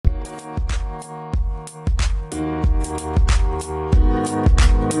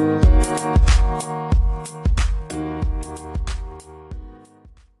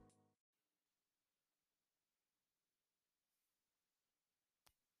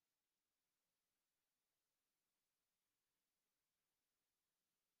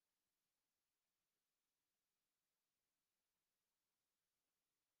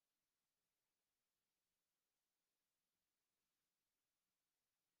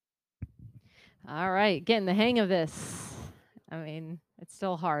All right, getting the hang of this. I mean, it's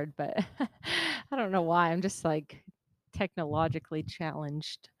still hard, but I don't know why. I'm just like technologically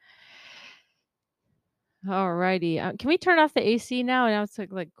challenged. All righty. Can we turn off the AC now and now it's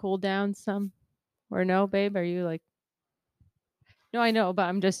like cool down some? Or no, babe? Are you like, no, I know, but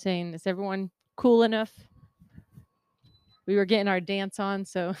I'm just saying, is everyone cool enough? We were getting our dance on,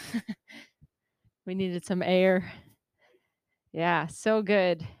 so we needed some air. Yeah, so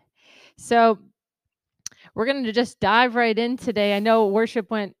good. So we're going to just dive right in today. I know worship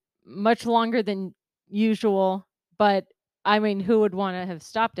went much longer than usual, but I mean, who would want to have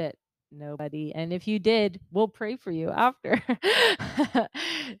stopped it? Nobody. And if you did, we'll pray for you after.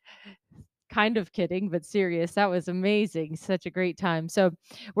 Kind of kidding, but serious. That was amazing. Such a great time. So,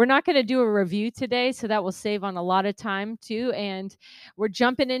 we're not going to do a review today, so that will save on a lot of time too. And we're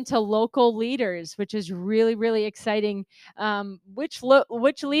jumping into local leaders, which is really, really exciting. Which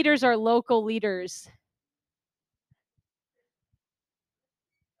leaders are local leaders?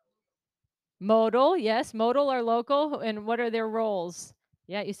 Modal, yes, modal are local, and what are their roles?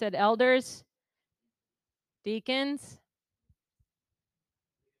 Yeah, you said elders, deacons,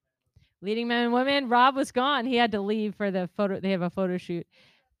 leading men and women. Rob was gone. He had to leave for the photo. They have a photo shoot.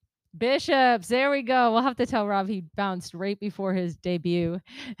 Bishops, there we go. We'll have to tell Rob he bounced right before his debut.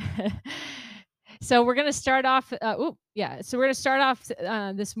 So we're going to start off. So we're going to start off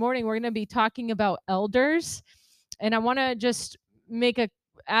this morning. We're going to be talking about elders, and I want to just make a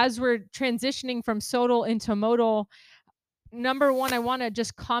as we're transitioning from sodal into modal. Number one, I want to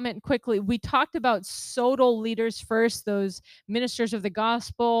just comment quickly. We talked about sodal leaders first, those ministers of the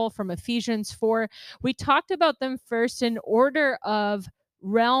gospel from Ephesians 4. We talked about them first in order of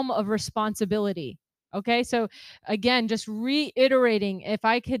realm of responsibility. Okay, so again, just reiterating, if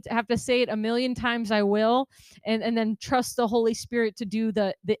I could have to say it a million times, I will, and then trust the Holy Spirit to do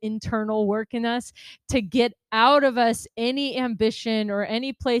the internal work in us to get out of us any ambition or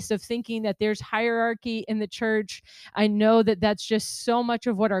any place of thinking that there's hierarchy in the church. I know that that's just so much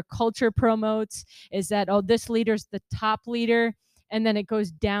of what our culture promotes is that, oh, this leader's the top leader. And then it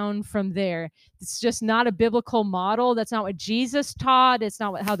goes down from there. It's just not a biblical model. That's not what Jesus taught. It's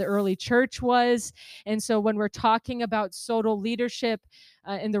not how the early church was. And so when we're talking about sodal leadership,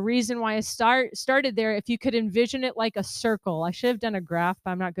 and the reason why I started there, if you could envision it like a circle, I should have done a graph,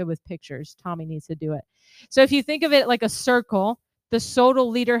 but I'm not good with pictures. Tommy needs to do it. So if you think of it like a circle, the sodal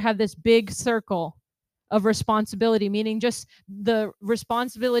leader have this big circle of responsibility, meaning just the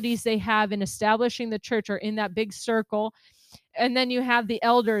responsibilities they have in establishing the church are in that big circle. And then you have the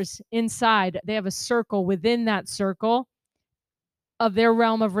elders inside. They have a circle within that circle of their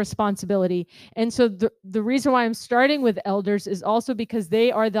realm of responsibility. And so the reason why I'm starting with elders is also because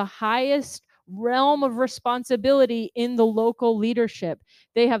they are the highest realm of responsibility in the local leadership.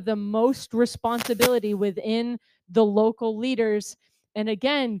 They have the most responsibility within the local leaders. And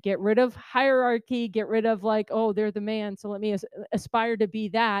again, get rid of hierarchy, get rid of like, oh, they're the man, so let me aspire to be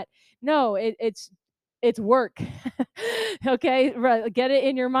that. No, it's work. Okay, right, get it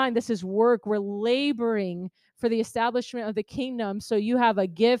in your mind. This is work. We're laboring for the establishment of the kingdom. So you have a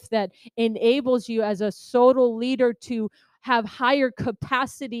gift that enables you as a sodal leader to have higher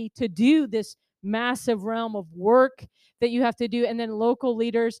capacity to do this massive realm of work that you have to do. And then local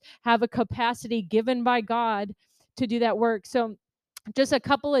leaders have a capacity given by God to do that work. So just a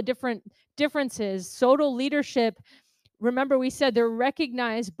couple of different differences. Sodal leadership, remember we said they're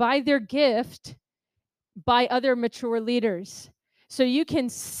recognized by their gift by other mature leaders. So you can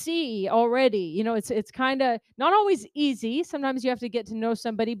see already, it's kind of not always easy. Sometimes you have to get to know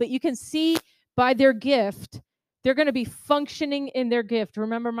somebody, but you can see by their gift, they're going to be functioning in their gift.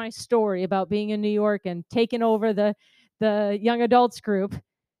 Remember my story about being in New York and taking over the young adults group.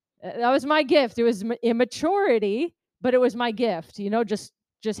 That was my gift. It was immaturity, but it was my gift.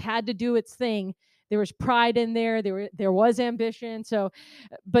 Just had to do its thing. There was pride in there. There was ambition. So,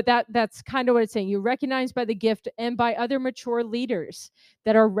 but that's kind of what it's saying. You're recognized by the gift and by other mature leaders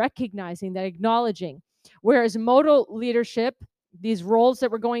that are recognizing, that acknowledging. Whereas modal leadership, these roles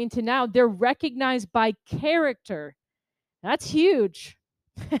that we're going into now, they're recognized by character. That's huge.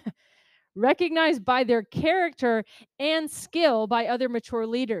 Recognized by their character and skill by other mature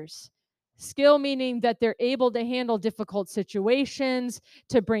leaders. Skill meaning that they're able to handle difficult situations,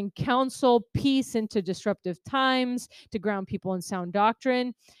 to bring counsel, peace into disruptive times, to ground people in sound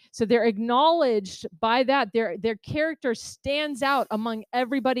doctrine. So they're acknowledged by that. Their character stands out among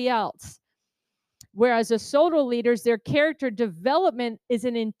everybody else. Whereas the sodal leaders, their character development is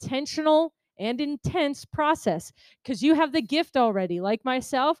an intentional and intense process because you have the gift already. Like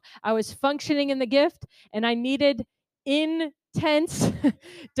myself, I was functioning in the gift and I needed in intense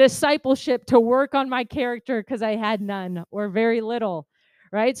discipleship to work on my character because I had none or very little,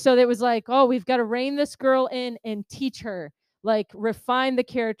 right? So it was like, oh, we've got to rein this girl in and teach her, like refine the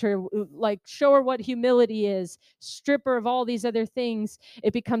character, like show her what humility is, strip her of all these other things.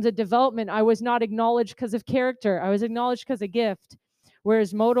 It becomes a development. I was not acknowledged because of character. I was acknowledged because of gift.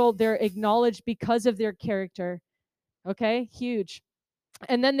 Whereas modal, they're acknowledged because of their character. Okay, huge.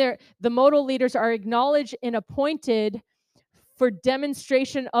 And then the modal leaders are acknowledged and appointed for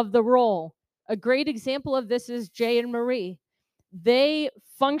demonstration of the role. A great example of this is Jay and Marie. They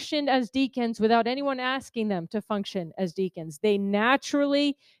functioned as deacons without anyone asking them to function as deacons. They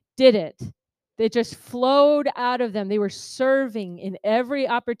naturally did it. They just flowed out of them. They were serving in every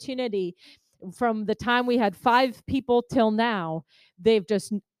opportunity from the time we had 5 people till now. They've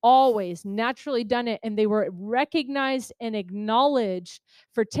just always naturally done it, and they were recognized and acknowledged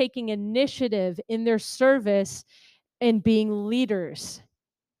for taking initiative in their service and being leaders.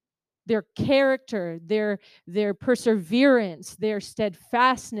 Their character, their perseverance, their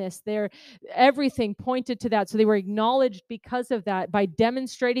steadfastness, their everything pointed to that. So they were acknowledged because of that by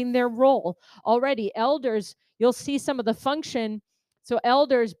demonstrating their role. Already elders, you'll see some of the function. So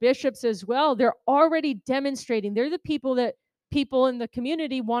elders, bishops as well, they're already demonstrating. They're the people that people in the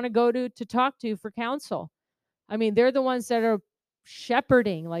community want to go to talk to for counsel. I mean, they're the ones that are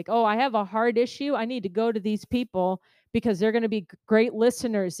shepherding, like, oh, I have a hard issue. I need to go to these people because they're going to be great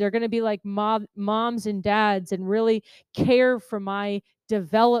listeners. They're going to be like moms and dads and really care for my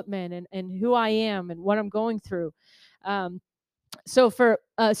development and who I am and what I'm going through. So for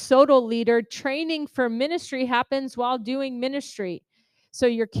a sodal leader, training for ministry happens while doing ministry. So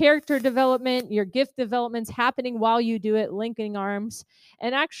your character development, your gift development's happening while you do it, linking arms.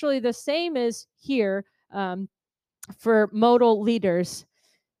 And actually the same is here. For modal leaders,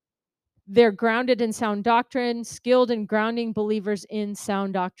 they're grounded in sound doctrine, skilled in grounding believers in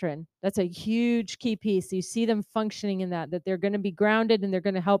sound doctrine. That's a huge key piece. You see them functioning in that they're going to be grounded and they're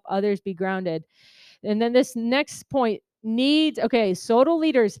going to help others be grounded. And then this next point needs, okay, sodal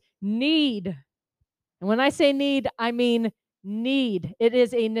leaders need, and when I say need, I mean need. It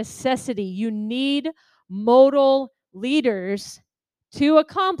is a necessity. You need modal leaders to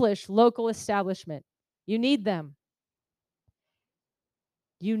accomplish local establishment. You need them.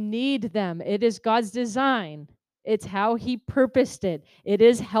 You need them. It is God's design. It's how he purposed it. It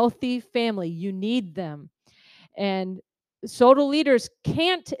is healthy family. You need them. And sodal leaders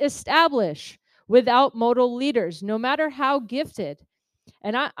can't establish without modal leaders, no matter how gifted.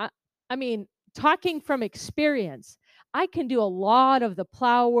 And I mean, talking from experience, I can do a lot of the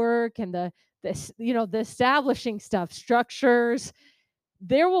plow work and the establishing stuff, structures.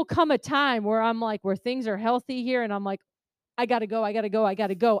 There will come a time where I'm like, where things are healthy here, and I'm like, I gotta go, I gotta go, I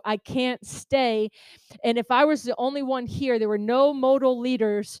gotta go. I can't stay. And if I was the only one here, there were no modal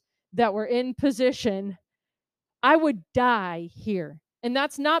leaders that were in position, I would die here. And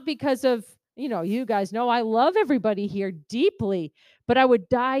that's not because of, you guys know I love everybody here deeply, but I would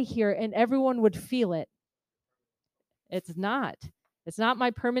die here and everyone would feel it. It's not. It's not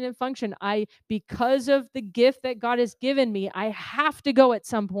my permanent function. Because of the gift that God has given me, I have to go at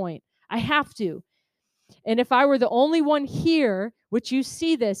some point. I have to. And if I were the only one here, which you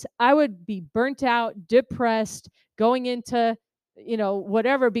see this, I would be burnt out, depressed, going into,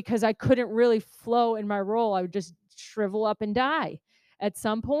 whatever, because I couldn't really flow in my role. I would just shrivel up and die at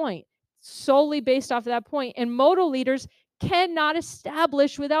some point, solely based off of that point. And modal leaders cannot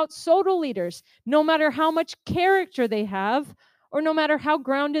establish without sodal leaders, no matter how much character they have or no matter how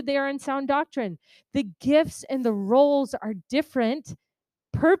grounded they are in sound doctrine. The gifts and the roles are different,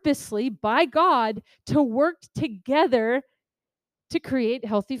 purposely by God, to work together to create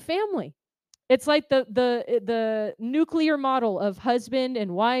healthy family. It's like the nuclear model of husband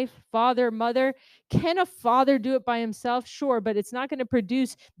and wife, father, mother. Can a father do it by himself? Sure, but it's not going to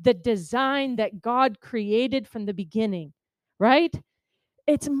produce the design that God created from the beginning, right?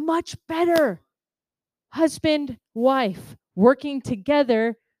 It's much better. Husband, wife working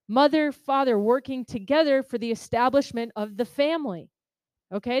together, mother, father working together for the establishment of the family.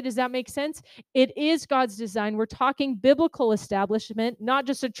 Okay, does that make sense? It is God's design. We're talking biblical establishment, not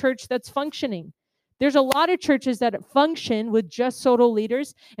just a church that's functioning. There's a lot of churches that function with just sodal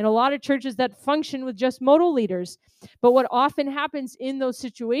leaders and a lot of churches that function with just modal leaders. But what often happens in those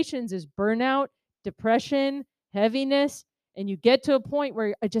situations is burnout, depression, heaviness, and you get to a point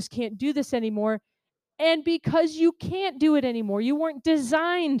where I just can't do this anymore. And because you can't do it anymore, you weren't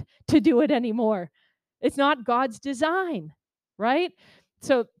designed to do it anymore. It's not God's design, right?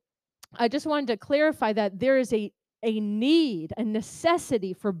 So I just wanted to clarify that there is a a need, a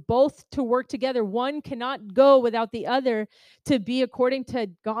necessity for both to work together. One cannot go without the other to be according to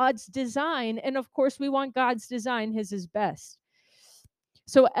God's design. And of course, we want God's design, His is best.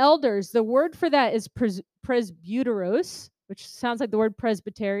 So, elders, the word for that is presbyteros, which sounds like the word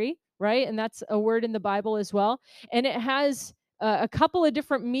presbytery, right? And that's a word in the Bible as well. And it has a couple of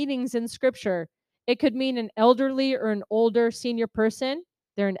different meanings in Scripture. It could mean an elderly or an older senior person.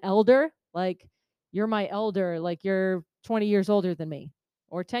 They're an elder, like you're my elder, like you're 20 years older than me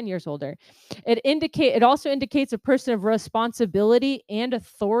or 10 years older. It also indicates a person of responsibility and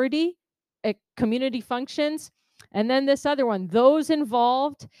authority at community functions. And then this other one, those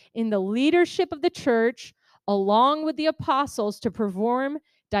involved in the leadership of the church, along with the apostles, to perform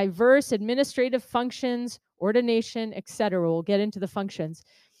diverse administrative functions, ordination, etc. We'll get into the functions.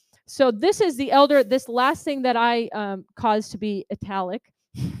 So this is the elder. This last thing that I caused to be italic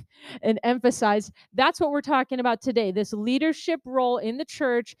and emphasize, that's what we're talking about today. This leadership role in the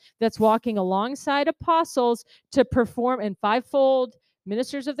church that's walking alongside apostles to perform, and fivefold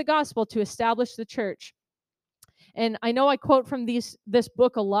ministers of the gospel to establish the church. And I know I quote from this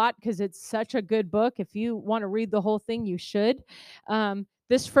book a lot because it's such a good book. If you want to read the whole thing, you should.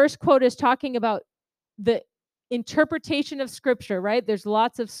 This first quote is talking about the interpretation of Scripture, right? There's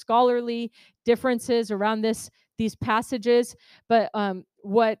lots of scholarly differences around these passages, but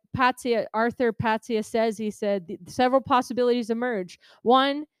what Arthur Patzia says, he said several possibilities emerge.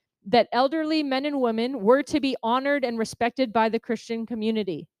 One, that elderly men and women were to be honored and respected by the Christian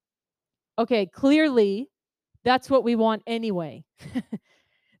community. Okay, clearly that's what we want anyway.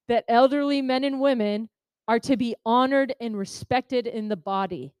 That elderly men and women are to be honored and respected in the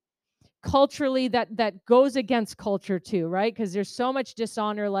body. Culturally, that goes against culture too, right? Because there's so much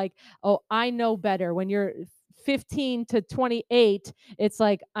dishonor, like, oh, I know better. When you're 15 to 28, it's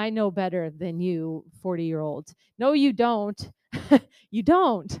like, I know better than you, 40-year-old. No, you don't. You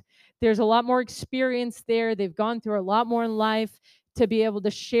don't. There's a lot more experience there. They've gone through a lot more in life to be able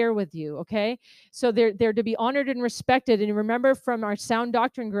to share with you, okay? So they're to be honored and respected. And remember from our sound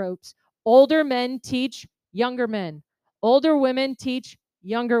doctrine groups, older men teach younger men. Older women teach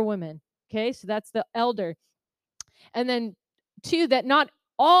younger women. Okay, so that's the elder. And then two, that not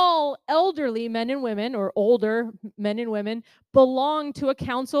all elderly men and women or older men and women belong to a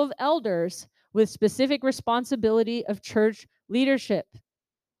council of elders with specific responsibility of church leadership.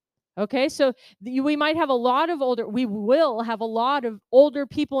 Okay, so we might have we will have a lot of older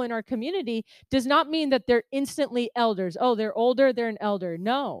people in our community. Does not mean that they're instantly elders. Oh, they're older, they're an elder.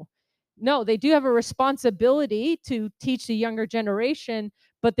 No, they do have a responsibility to teach the younger generation,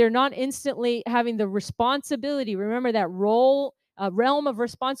 but they're not instantly having the responsibility. Remember that realm of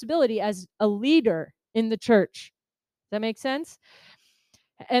responsibility as a leader in the church. Does that make sense?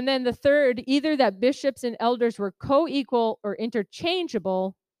 And then the third, either that bishops and elders were co-equal or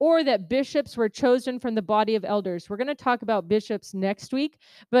interchangeable, or that bishops were chosen from the body of elders. We're going to talk about bishops next week,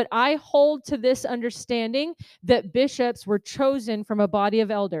 but I hold to this understanding that bishops were chosen from a body of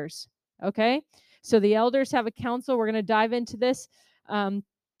elders. Okay? So the elders have a council. We're going to dive into this. And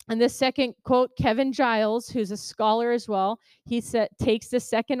this second quote, Kevin Giles, who's a scholar as well, he takes the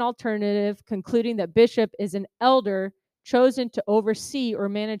second alternative, concluding that bishop is an elder chosen to oversee or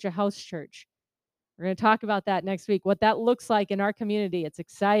manage a house church. We're going to talk about that next week, what that looks like in our community. It's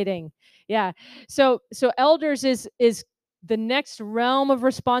exciting. Yeah. So elders is the next realm of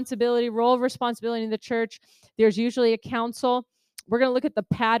responsibility, role of responsibility in the church. There's usually a council. We're going to look at the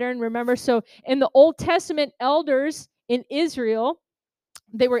pattern. Remember, so in the Old Testament, elders in Israel,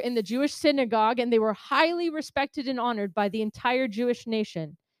 they were in the Jewish synagogue and they were highly respected and honored by the entire Jewish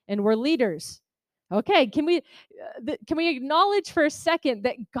nation and were leaders. Okay, can we acknowledge for a second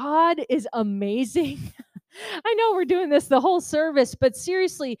that God is amazing? I know we're doing this the whole service, but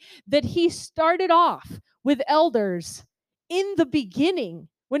seriously, that He started off with elders in the beginning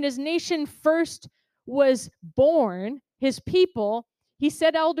when His nation first was born, His people, He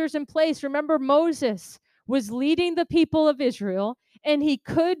set elders in place. Remember, Moses was leading the people of Israel and he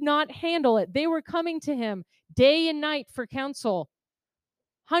could not handle it. They were coming to him day and night for counsel.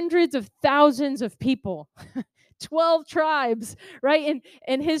 Hundreds of thousands of people, 12 tribes, right?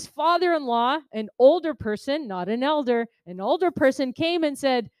 And his father-in-law, an older person, not an elder, an older person came and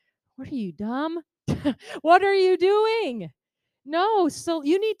said, "What are you, dumb? What are you doing? No, so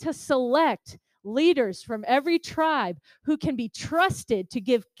you need to select leaders from every tribe who can be trusted to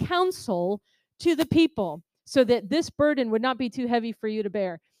give counsel to the people so that this burden would not be too heavy for you to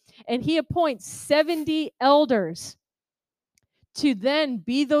bear." And he appoints 70 elders to then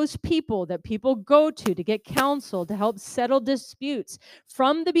be those people that people go to get counsel, to help settle disputes.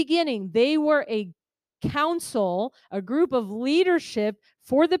 From the beginning, they were a council, a group of leadership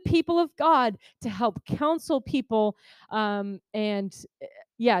for the people of God to help counsel people and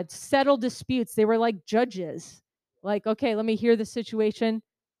yeah, settle disputes. They were like judges. Like, okay, let me hear the situation.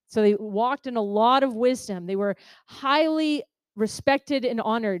 So they walked in a lot of wisdom. They were highly respected and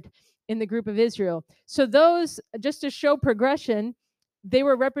honored in the group of Israel. So those, just to show progression, they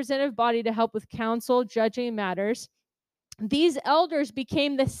were a representative body to help with counsel, judging matters. These elders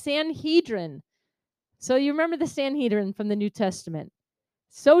became the Sanhedrin. So you remember the Sanhedrin from the New Testament.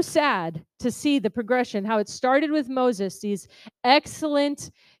 So sad to see the progression, how it started with Moses, these excellent,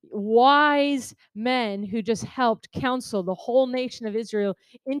 wise men who just helped counsel the whole nation of Israel,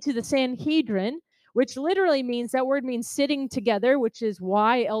 into the Sanhedrin, which literally means, that word means sitting together, which is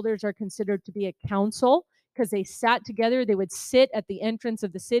why elders are considered to be a council, because they sat together. They would sit at the entrance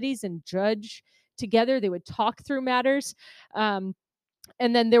of the cities and judge together. They would talk through matters.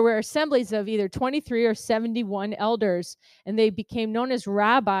 And then there were assemblies of either 23 or 71 elders, and they became known as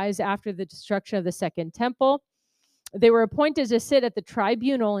rabbis after the destruction of the Second Temple. They were appointed to sit at the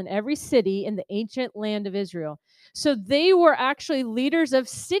tribunal in every city in the ancient land of Israel. So they were actually leaders of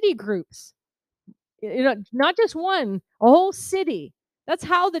city groups, not just one, a whole city. That's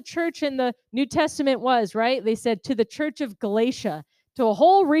how the church in the New Testament was, right? They said to the church of Galatia, to a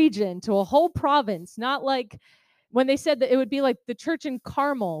whole region, to a whole province, not like when they said that it would be like the church in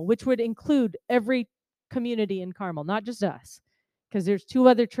Carmel, which would include every community in Carmel, not just us, because there's 2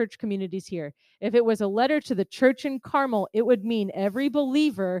 other church communities here. If it was a letter to the church in Carmel, it would mean every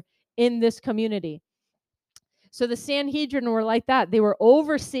believer in this community. So the Sanhedrin were like that. They were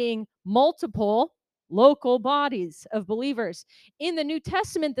overseeing multiple local bodies of believers. In the New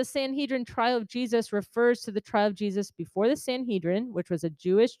Testament, the Sanhedrin trial of Jesus refers to the trial of Jesus before the Sanhedrin, which was a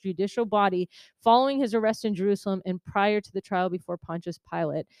Jewish judicial body following his arrest in Jerusalem and prior to the trial before Pontius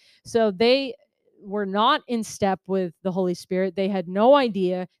Pilate. So they were not in step with the Holy Spirit. They had no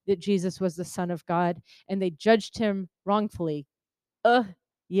idea that Jesus was the Son of God, and they judged him wrongfully.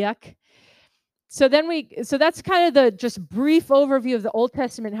 Yuck. So that's kind of the just brief overview of the Old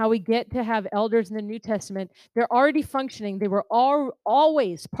Testament, how we get to have elders in the New Testament. They're already functioning. They were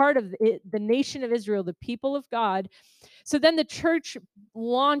always part of the nation of Israel, the people of God. So then the church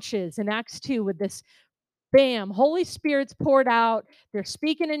launches in Acts 2 with this, bam, Holy Spirit's poured out. They're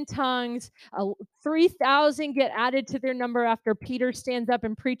speaking in tongues. 3,000 get added to their number after Peter stands up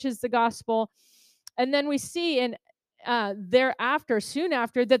and preaches the gospel. And then we see soon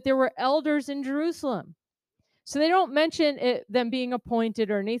after, that there were elders in Jerusalem. So they don't mention them being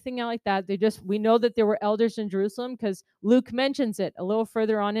appointed or anything like that. We know that there were elders in Jerusalem because Luke mentions it a little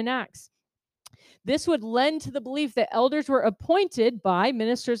further on in Acts. This would lend to the belief that elders were appointed by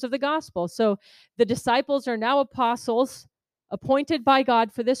ministers of the gospel. So the disciples are now apostles appointed by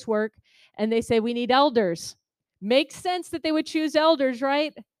God for this work, and they say, we need elders. Makes sense that they would choose elders,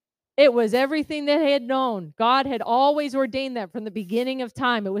 right? It was everything that they had known. God had always ordained that from the beginning of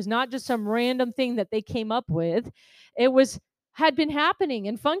time. It was not just some random thing that they came up with. It had been happening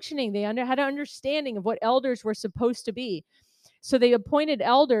and functioning. They had an understanding of what elders were supposed to be. So they appointed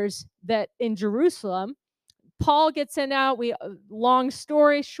elders that in Jerusalem. Paul gets sent out. Long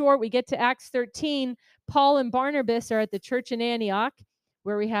story short, we get to Acts 13. Paul and Barnabas are at the church in Antioch,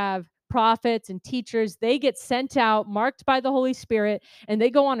 where we have prophets and teachers. They get sent out, marked by the Holy Spirit, and they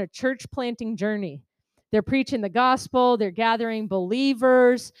go on a church planting journey. They're preaching the gospel. They're gathering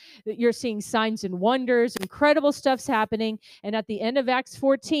believers. You're seeing signs and wonders. Incredible stuff's happening. And at the end of Acts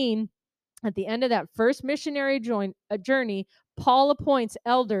 14, at the end of that first missionary journey, Paul appoints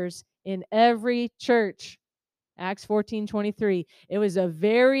elders in every church. Acts 14:23. It was a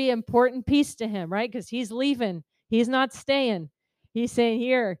very important piece to him, right? Because he's leaving. He's not staying. He's saying,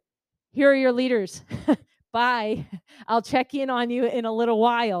 here are your leaders. Bye. I'll check in on you in a little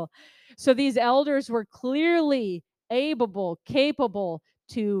while. So these elders were clearly capable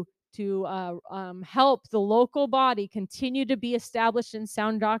to help the local body continue to be established in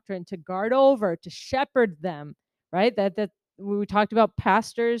sound doctrine, to guard over, to shepherd them, right? That we talked about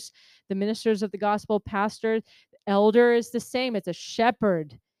pastors, the ministers of the gospel, pastors. Elder is the same. It's a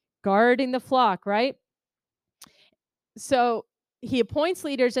shepherd guarding the flock, right? So he appoints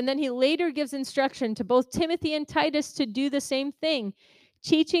leaders, and then he later gives instruction to both Timothy and Titus to do the same thing,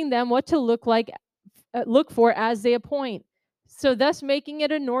 teaching them what to look for as they appoint. So thus making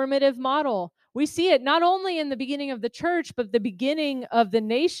it a normative model. We see it not only in the beginning of the church, but the beginning of the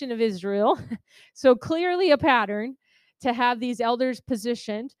nation of Israel. So clearly a pattern to have these elders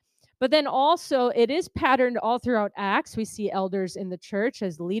positioned. But then also it is patterned all throughout Acts. We see elders in the church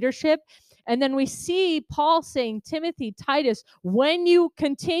as leadership. And then we see Paul saying, Timothy, Titus, when you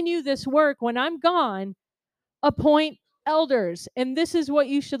continue this work, when I'm gone, appoint elders. And this is what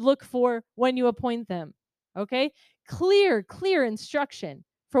you should look for when you appoint them. Okay? Clear instruction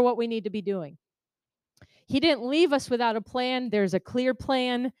for what we need to be doing. He didn't leave us without a plan. There's a clear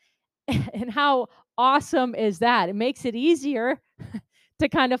plan. And how awesome is that? It makes it easier to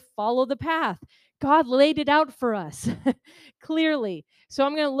kind of follow the path. God laid it out for us clearly. So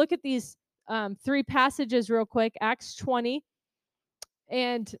I'm going to look at these three passages real quick. Acts 20.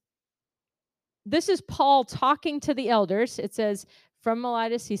 And this is Paul talking to the elders. It says, from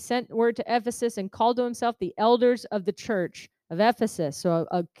Miletus, he sent word to Ephesus and called to himself the elders of the church of Ephesus. So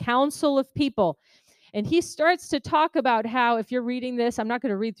a council of people. And he starts to talk about how, if you're reading this, I'm not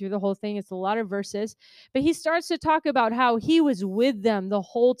going to read through the whole thing, it's a lot of verses, but he starts to talk about how he was with them the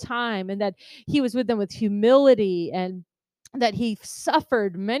whole time, and that he was with them with humility, and that he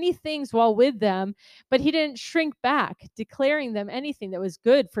suffered many things while with them, but he didn't shrink back, declaring them anything that was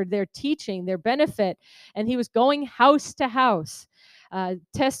good for their teaching, their benefit. And he was going house to house,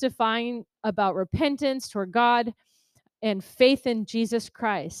 testifying about repentance toward God and faith in Jesus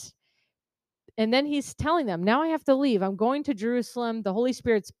Christ. And then he's telling them, now I have to leave. I'm going to Jerusalem. The Holy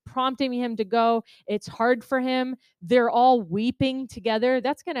Spirit's prompting him to go. It's hard for him. They're all weeping together.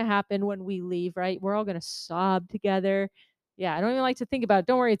 That's going to happen when we leave, right? We're all going to sob together. Yeah, I don't even like to think about it.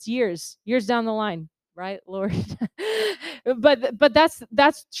 Don't worry, it's years down the line, right, Lord? but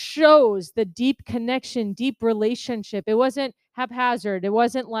that shows the deep connection, deep relationship. It wasn't haphazard. It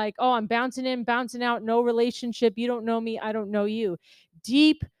wasn't like, oh, I'm bouncing in, bouncing out, no relationship. You don't know me, I don't know you.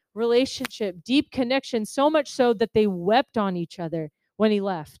 Deep relationship, deep connection, so much so that they wept on each other when he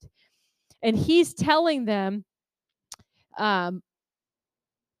left. And he's telling them,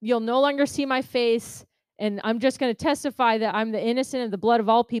 you'll no longer see my face, and I'm just going to testify that I'm the innocent of the blood of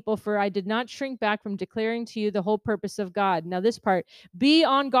all people, for I did not shrink back from declaring to you the whole purpose of God. Now this part, be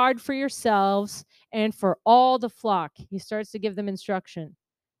on guard for yourselves and for all the flock. He starts to give them instruction.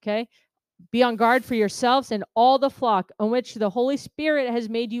 Okay? Be on guard for yourselves and all the flock on which the Holy Spirit has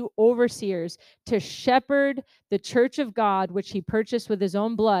made you overseers, to shepherd the church of God, which he purchased with his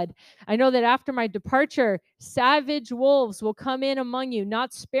own blood. I know that after my departure, savage wolves will come in among you,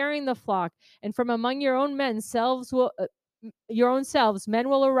 not sparing the flock, and from among your own selves men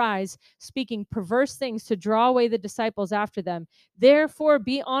will arise, speaking perverse things to draw away the disciples after them. Therefore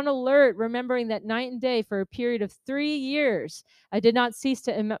be on alert, remembering that night and day for a period of 3 years I did not cease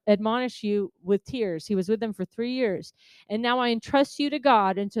to admonish you with tears. He was with them for 3 years. And now I entrust you to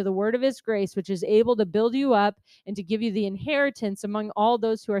God and to the word of his grace, which is able to build you up and to give you the inheritance among all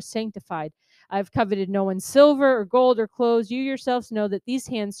those who are sanctified. I've coveted no one's silver or gold or clothes. You yourselves know that these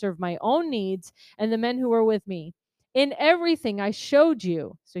hands serve my own needs and the men who are with me. In everything I showed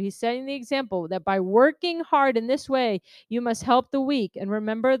you. So he's setting the example that by working hard in this way, you must help the weak. And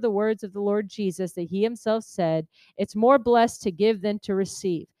remember the words of the Lord Jesus that he himself said, it's more blessed to give than to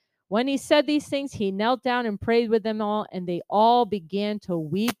receive. When he said these things, he knelt down and prayed with them all, and they all began to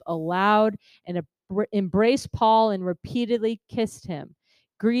weep aloud and embraced Paul and repeatedly kissed him,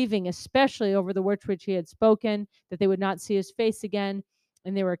 grieving especially over the words which he had spoken, that they would not see his face again,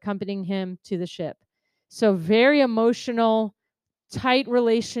 and they were accompanying him to the ship. So very emotional, tight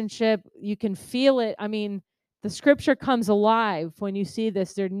relationship. You can feel it. I mean, the scripture comes alive when you see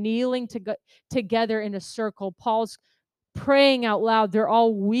this. They're kneeling together in a circle. Paul's praying out loud. They're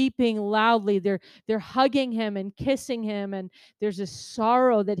all weeping loudly. They're hugging him and kissing him, and there's a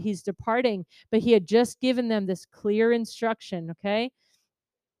sorrow that he's departing, but he had just given them this clear instruction, okay?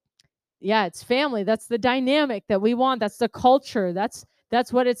 Yeah, it's family. That's the dynamic that we want. That's the culture. That's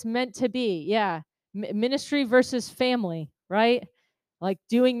what it's meant to be. Yeah. Ministry versus family, right? Like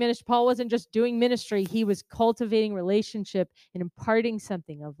doing ministry. Paul wasn't just doing ministry, he was cultivating relationship and imparting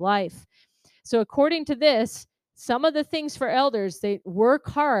something of life. So according to this, some of the things for elders, they work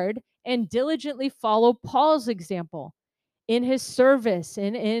hard and diligently follow Paul's example in his service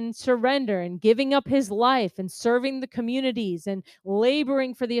and in surrender and giving up his life and serving the communities and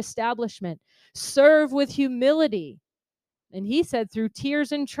laboring for the establishment. Serve with humility. And he said through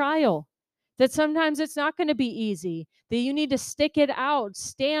tears and trial, that sometimes it's not going to be easy, that you need to stick it out,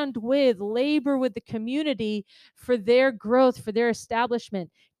 stand with, labor with the community for their growth, for their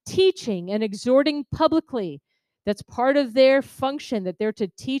establishment, teaching and exhorting publicly. That's part of their function, that they're to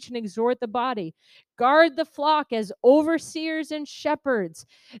teach and exhort the body. Guard the flock as overseers and shepherds,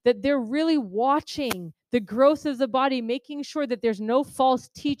 that they're really watching the growth of the body, making sure that there's no false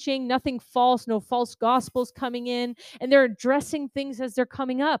teaching, nothing false, no false gospels coming in, and they're addressing things as they're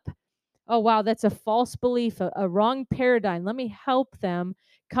coming up. oh, wow, that's a false belief, a wrong paradigm. Let me help them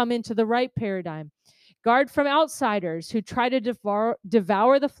come into the right paradigm. Guard from outsiders who try to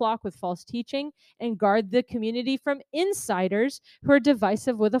devour the flock with false teaching, and guard the community from insiders who are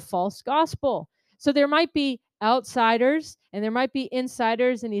divisive with a false gospel. So there might be outsiders and there might be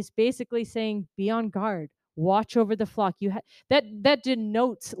insiders, and he's basically saying, be on guard, watch over the flock. That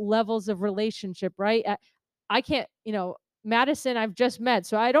denotes levels of relationship, right? I can't, Madison I've just met,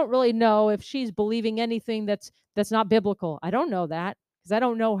 so I don't really know if she's believing anything that's not biblical. I don't know that because I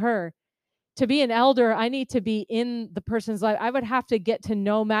don't know her. To be an elder, I need to be in the person's life. I would have to get to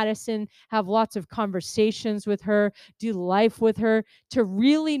know Madison, have lots of conversations with her, do life with her to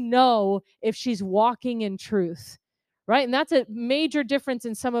really know if she's walking in truth. Right? And that's a major difference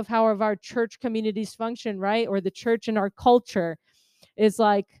in some of how of our church communities function, right? Or the church in our culture is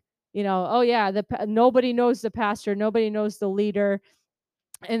like, oh yeah, nobody knows the pastor, nobody knows the leader,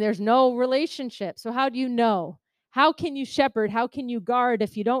 and there's no relationship. So how do you know? How can you shepherd? How can you guard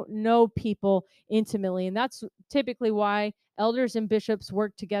if you don't know people intimately? And that's typically why elders and bishops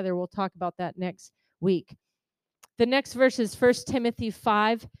work together. We'll talk about that next week. The next verse is 1 Timothy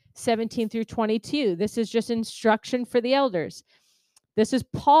 5:17 through 22. This is just instruction for the elders. This is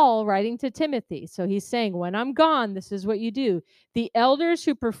Paul writing to Timothy. So he's saying, when I'm gone, this is what you do. The elders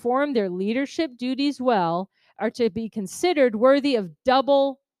who perform their leadership duties well are to be considered worthy of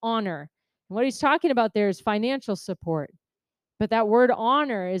double honor. And what he's talking about there is financial support. But that word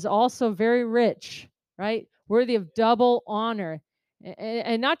honor is also very rich, right? Worthy of double honor.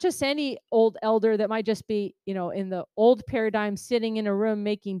 And not just any old elder that might just be, in the old paradigm sitting in a room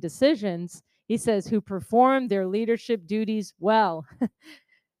making decisions. He says, who perform their leadership duties well.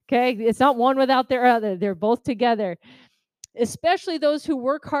 Okay, it's not one without their other. They're both together. Especially those who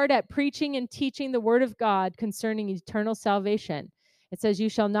work hard at preaching and teaching the word of God concerning eternal salvation. It says, you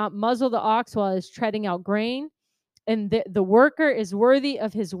shall not muzzle the ox while it is treading out grain, and the worker is worthy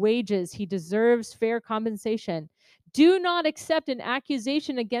of his wages. He deserves fair compensation. Do not accept an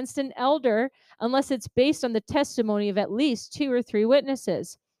accusation against an elder unless it's based on the testimony of at least 2 or 3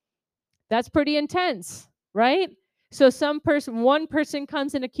 witnesses. That's pretty intense, right? So one person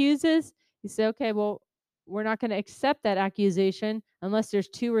comes and accuses, you say, okay, well, we're not going to accept that accusation unless there's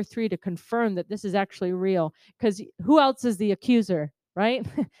 2 or 3 to confirm that this is actually real. Because who else is the accuser, right?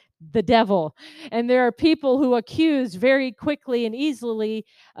 The devil. And there are people who accuse very quickly and easily,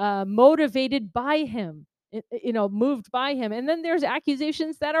 motivated by him, moved by him. And then there's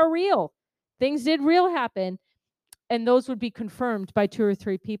accusations that are real. Things did real happen, and those would be confirmed by 2 or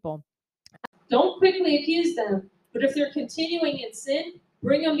 3 people. Don't quickly accuse them, but if they're continuing in sin,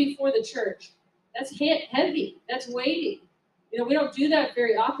 bring them before the church. That's heavy. That's weighty. We don't do that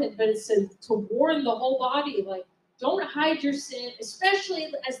very often, but it's to warn the whole body, like, don't hide your sin,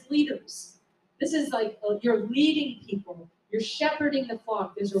 especially as leaders. This is like you're leading people. You're shepherding the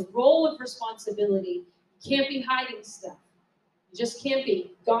flock. There's a role of responsibility. You can't be hiding stuff. You just can't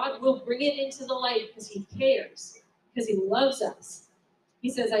be. God will bring it into the light because he cares, because he loves us. He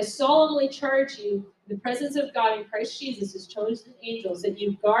says, I solemnly charge you in the presence of God and Christ Jesus, his chosen angels, that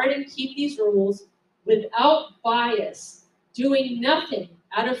you guard and keep these rules without bias, doing nothing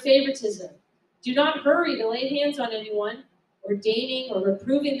out of favoritism. Do not hurry to lay hands on anyone, ordaining or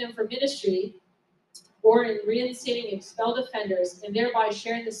reproving them for ministry, or in reinstating expelled offenders, and thereby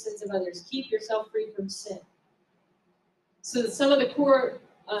sharing the sins of others. Keep yourself free from sin. So some of the core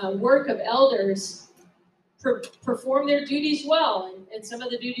work of elders perform their duties well, and some of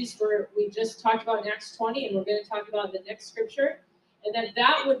the duties we just talked about in Acts 20, and we're going to talk about in the next scripture, and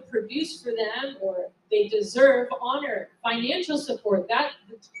that would produce for them, or they deserve honor, financial support. That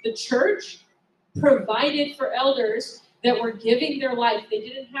the church provided for elders that were giving their life. They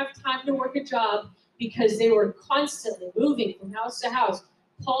didn't have time to work a job because they were constantly moving from house to house.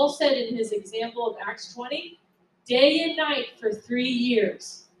 Paul said in his example of Acts 20, day and night for 3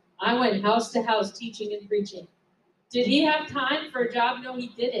 years. I went house to house teaching and preaching. Did he have time for a job? No, he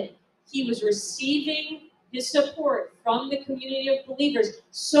didn't. He was receiving his support from the community of believers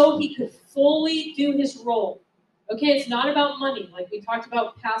so he could fully do his role. Okay, it's not about money. Like we talked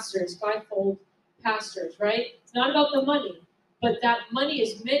about pastors, fivefold pastors, right? It's not about the money. But that money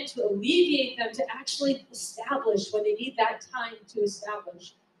is meant to alleviate them to actually establish when they need that time to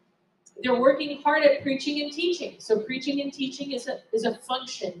establish. They're working hard at preaching and teaching. So preaching and teaching is a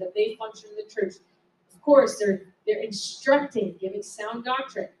function that they function in the church. Of course, they're instructing, giving sound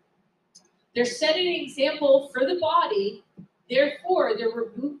doctrine. They're setting an example for the body. Therefore, they're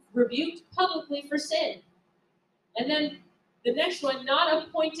rebuked publicly for sin. And then the next one, not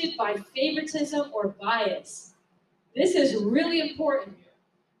appointed by favoritism or bias. This is really important.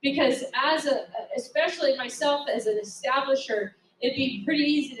 Because especially myself as an establisher, it'd be pretty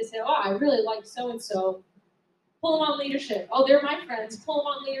easy to say, oh, I really like so-and-so. Pull them on leadership. Oh, they're my friends. Pull them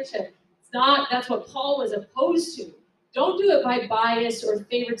on leadership. It's not, that's what Paul was opposed to. Don't do it by bias or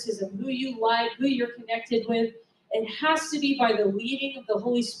favoritism, who you like, who you're connected with. It has to be by the leading of the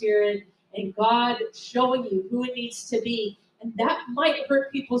Holy Spirit and God showing you who it needs to be. And that might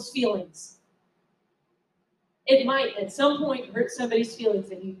hurt people's feelings. It might at some point hurt somebody's feelings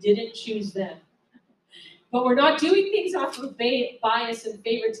that you didn't choose them. But we're not doing things off of bias and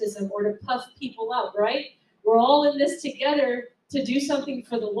favoritism or to puff people up, right? We're all in this together to do something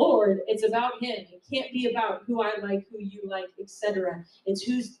for the Lord. It's about Him. It can't be about who I like, who you like, etc. It's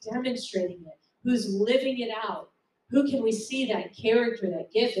who's demonstrating it, who's living it out. Who can we see that character,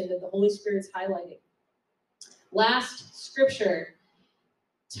 that gift, and that the Holy Spirit's highlighting? Last scripture,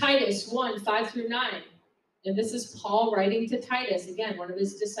 Titus 1, 5-9. And this is Paul writing to Titus, again, one of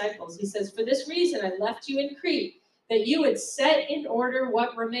his disciples. He says, for this reason I left you in Crete, that you would set in order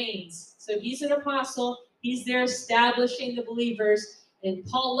what remains. So he's an apostle. He's there establishing the believers. And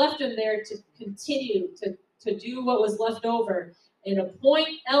Paul left him there to continue to do what was left over and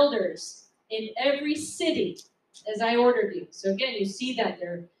appoint elders in every city as I ordered you. So again, you see that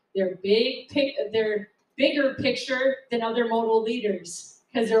they're bigger picture than other modal leaders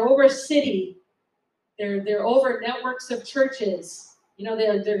because they're over a city. They're over networks of churches. You know,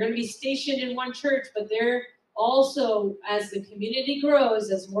 they're going to be stationed in one church, but they're also, as the community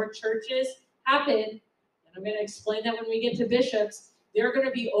grows, as more churches happen, and I'm going to explain that when we get to bishops, they're going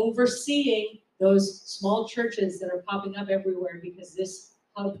to be overseeing those small churches that are popping up everywhere because this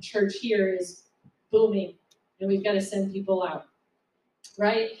hub church here is booming, and we've got to send people out,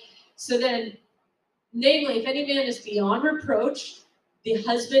 right? So then, namely, if any man is beyond reproach, the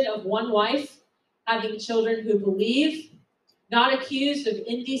husband of one wife, having children who believe, not accused of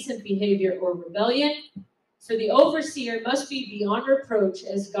indecent behavior or rebellion. For the overseer must be beyond reproach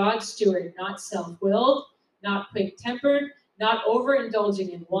as God's steward, not self-willed, not quick-tempered, not overindulging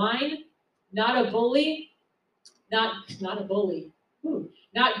in wine, not a bully, not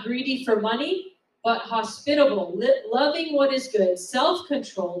greedy for money, but hospitable, loving what is good,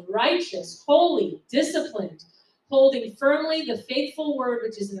 self-controlled, righteous, holy, disciplined, holding firmly the faithful word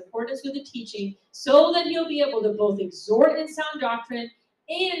which is in accordance with the teaching, so that he'll be able to both exhort in sound doctrine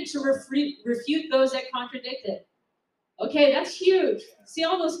and to refute those that contradict it. Okay, that's huge. See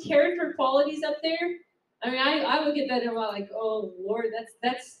all those character qualities up there? I mean, I look at that and I'm like, oh Lord,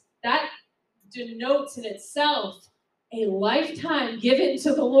 that denotes in itself a lifetime given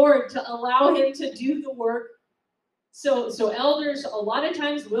to the Lord to allow him to do the work. So elders a lot of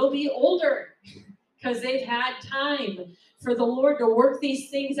times will be older because they've had time for the Lord to work these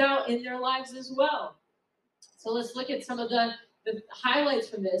things out in their lives as well. So let's look at some of the highlights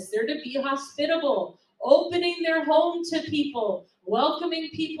from this. They're to be hospitable, opening their home to people, welcoming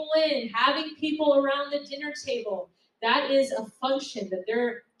people in, having people around the dinner table. That is a function that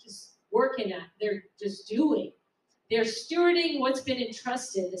they're just working at. They're just doing. They're stewarding what's been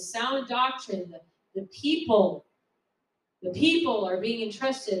entrusted, the sound doctrine, the people. The people are being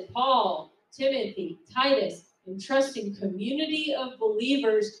entrusted. Paul, Timothy, Titus, entrusting community of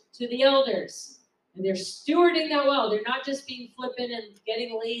believers to the elders. And they're stewarding that well. They're not just being flippant and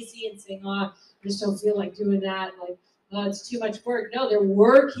getting lazy and saying, I just don't feel like doing that. Like, it's too much work. No, they're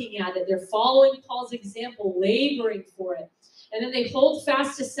working at it. They're following Paul's example, laboring for it. And then they hold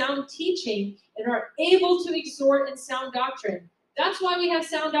fast to sound teaching and are able to exhort in sound doctrine. That's why we have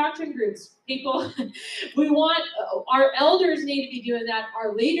sound doctrine groups. People, our elders need to be doing that.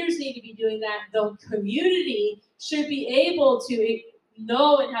 Our leaders need to be doing that. The community should be able to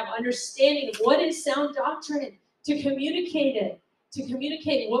know and have understanding of what is sound doctrine, to communicate it, to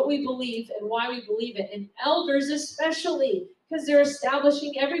communicate what we believe and why we believe it. And elders especially, because they're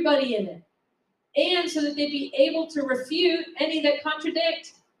establishing everybody in it. And so that they'd be able to refute any that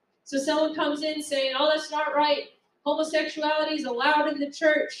contradict. So someone comes in saying, oh, that's not right. Homosexuality is allowed in the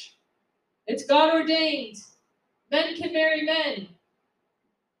church. It's God ordained. Men can marry men.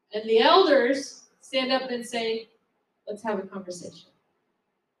 And the elders stand up and say, let's have a conversation.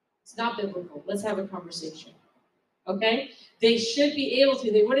 It's not biblical. Let's have a conversation. Okay? They should be able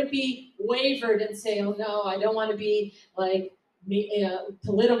to. They wouldn't be wavered and say, oh, no, I don't want to be like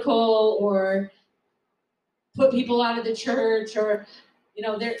political or put people out of the church or,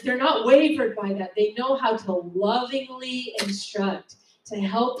 they're not wavered by that. They know how to lovingly instruct, to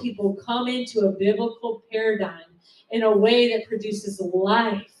help people come into a biblical paradigm in a way that produces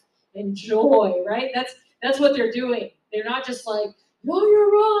life and joy, right? That's what they're doing. They're not just like, no,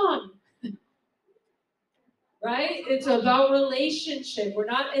 you're wrong. right? It's about relationship. We're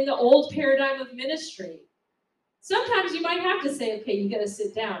not in the old paradigm of ministry. Sometimes you might have to say, okay, you got to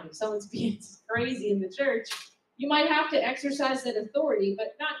sit down. If someone's being crazy in the church, you might have to exercise that authority,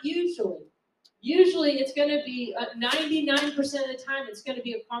 but not usually. Usually it's going to be 99% of the time, it's going to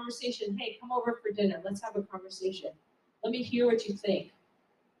be a conversation. Hey, come over for dinner. Let's have a conversation. Let me hear what you think.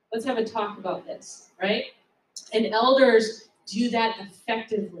 Let's have a talk about this, right? And elders do that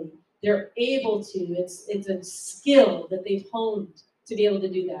effectively. They're able to. It's a skill that they've honed to be able to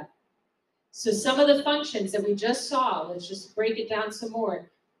do that. So some of the functions that we just saw, let's just break it down some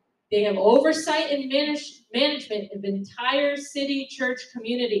more. They have oversight and management of the entire city church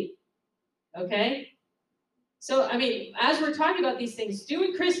community. Okay? So, I mean, as we're talking about these things, Stu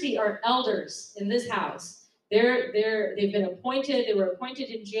and Christy are elders in this house. They've been appointed. They were appointed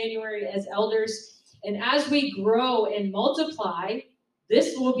in January as elders. And as we grow and multiply,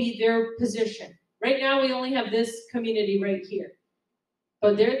 this will be their position. Right now, we only have this community right here.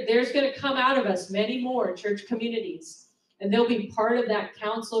 But there's going to come out of us many more church communities. And they'll be part of that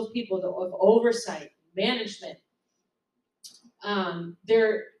council of people of oversight, management.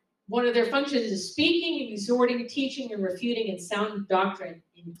 One of their functions is speaking, exhorting, teaching, and refuting in sound doctrine,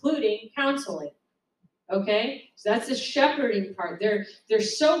 including counseling. Okay? So that's the shepherding part. They're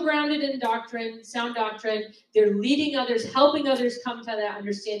so grounded in doctrine, sound doctrine. They're leading others, helping others come to that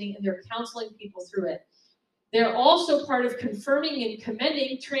understanding, and they're counseling people through it. They're also part of confirming and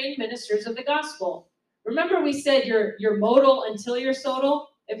commending trained ministers of the gospel. Remember we said you're modal until you're sodal?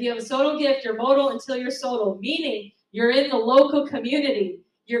 If you have a sodal gift, you're modal until you're sodal, meaning you're in the local community.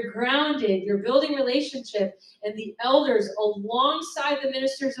 You're grounded, you're building relationship, and the elders alongside the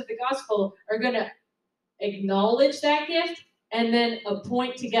ministers of the gospel are going to acknowledge that gift and then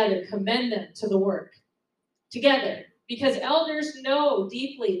appoint together, commend them to the work together. Because elders know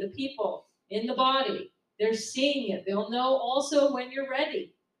deeply the people in the body. They're seeing it. They'll know also when you're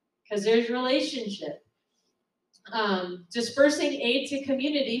ready because there's relationship. Dispersing aid to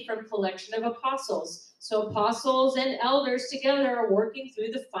community from collection of apostles. So apostles and elders together are working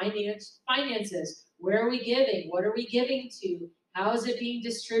through the finances. Where are we giving? What are we giving to? How is it being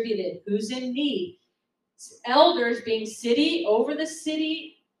distributed? Who's in need? Elders being city over the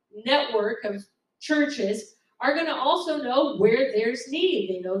city network of churches are going to also know where there's need.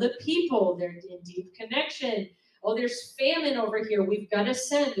 They know the people. They're in deep connection. Oh, there's famine over here. We've got to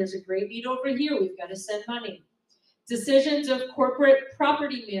send. There's a great need over here. We've got to send money. Decisions of corporate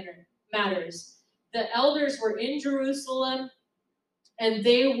property matters. The elders were in Jerusalem, and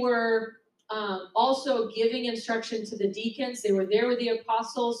they were also giving instruction to the deacons. They were there with the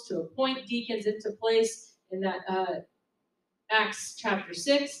apostles to appoint deacons into place in that Acts chapter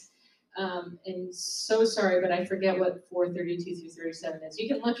 6. And so sorry, but I forget what 4:32 through 37 is. You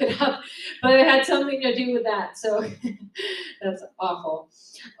can look it up, but it had something to do with that. So that's awful.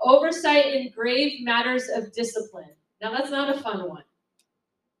 Oversight in grave matters of discipline. Now, that's not a fun one.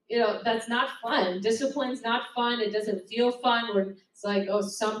 That's not fun. Discipline's not fun. It doesn't feel fun when it's like, oh,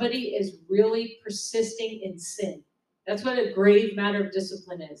 somebody is really persisting in sin. That's what a grave matter of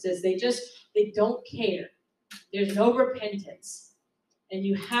discipline is they don't care. There's no repentance. And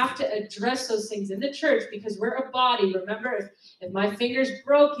you have to address those things in the church because we're a body. Remember, if my finger's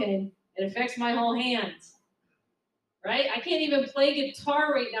broken, it affects my whole hand. Right? I can't even play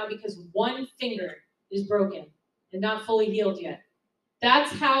guitar right now because one finger is broken and not fully healed yet.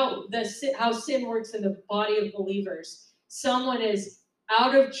 That's how sin works in the body of believers. Someone is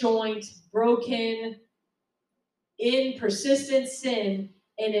out of joint, broken, in persistent sin,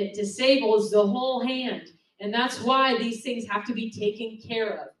 and it disables the whole hand. And that's why these things have to be taken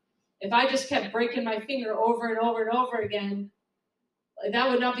care of. If I just kept breaking my finger over and over and over again, that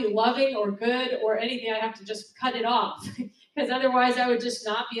would not be loving or good or anything. I'd have to just cut it off because otherwise I would just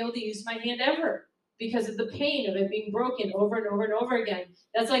not be able to use my hand ever because of the pain of it being broken over and over and over again.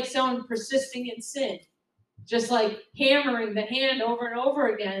 That's like someone persisting in sin, just like hammering the hand over and over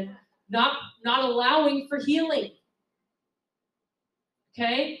again, not allowing for healing.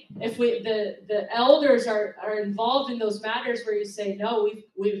 Okay, if the elders are involved in those matters where you say, no,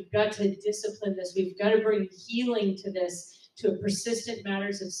 we've got to discipline this, we've got to bring healing to this, to persistent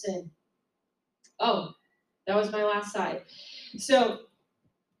matters of sin. Oh, that was my last slide. So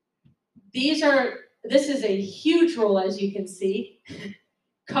this is a huge role, as you can see,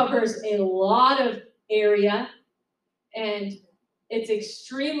 covers a lot of area, and it's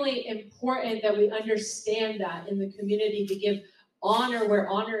extremely important that we understand that in the community to give honor where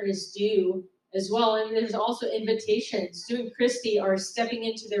honor is due as well. And there's also invitations. Stu and Christy are stepping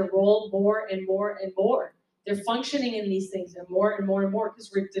into their role more and more and more. They're functioning in these things and more and more and more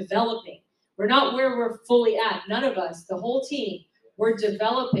because we're developing. We're not where we're fully at. None of us, the whole team, we're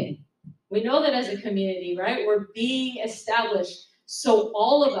developing. We know that as a community, right? We're being established. So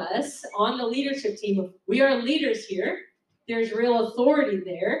all of us on the leadership team, we are leaders here. There's real authority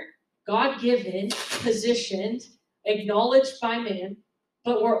there, God-given, positioned, acknowledged by man,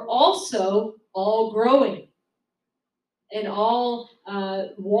 but we're also all growing and all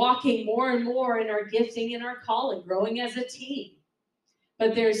walking more and more in our gifting and our calling, growing as a team.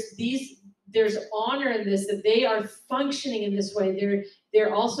 But there's honor in this, that they are functioning in this way.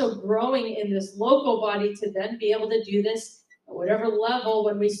 They're also growing in this local body to then be able to do this at whatever level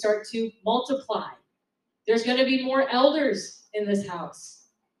when we start to multiply. There's going to be more elders in this house.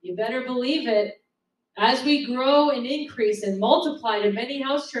 You better believe it. As we grow and increase and multiply to many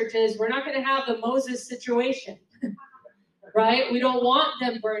house churches, we're not going to have the Moses situation, right? We don't want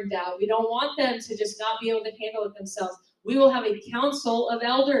them burned out. We don't want them to just not be able to handle it themselves. We will have a council of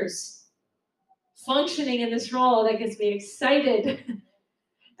elders functioning in this role. That gets me excited.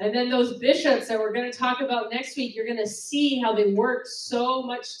 And then those bishops that we're going to talk about next week, you're going to see how they work so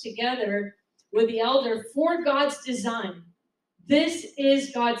much together with the elder for God's design. This is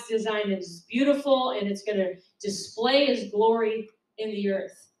God's design. It's beautiful, and it's going to display his glory in the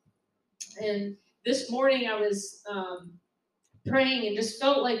earth. And this morning I was praying and just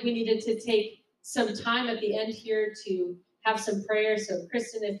felt like we needed to take some time at the end here to have some prayer. So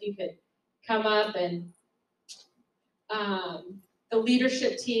Kristen, if you could come up, and the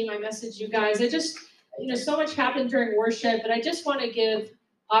leadership team, I messaged you guys. I just, so much happened during worship, but I just want to give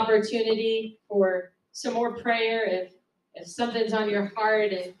opportunity for some more prayer. If something's on your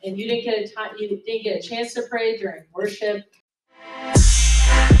heart and you didn't get a chance to pray during worship,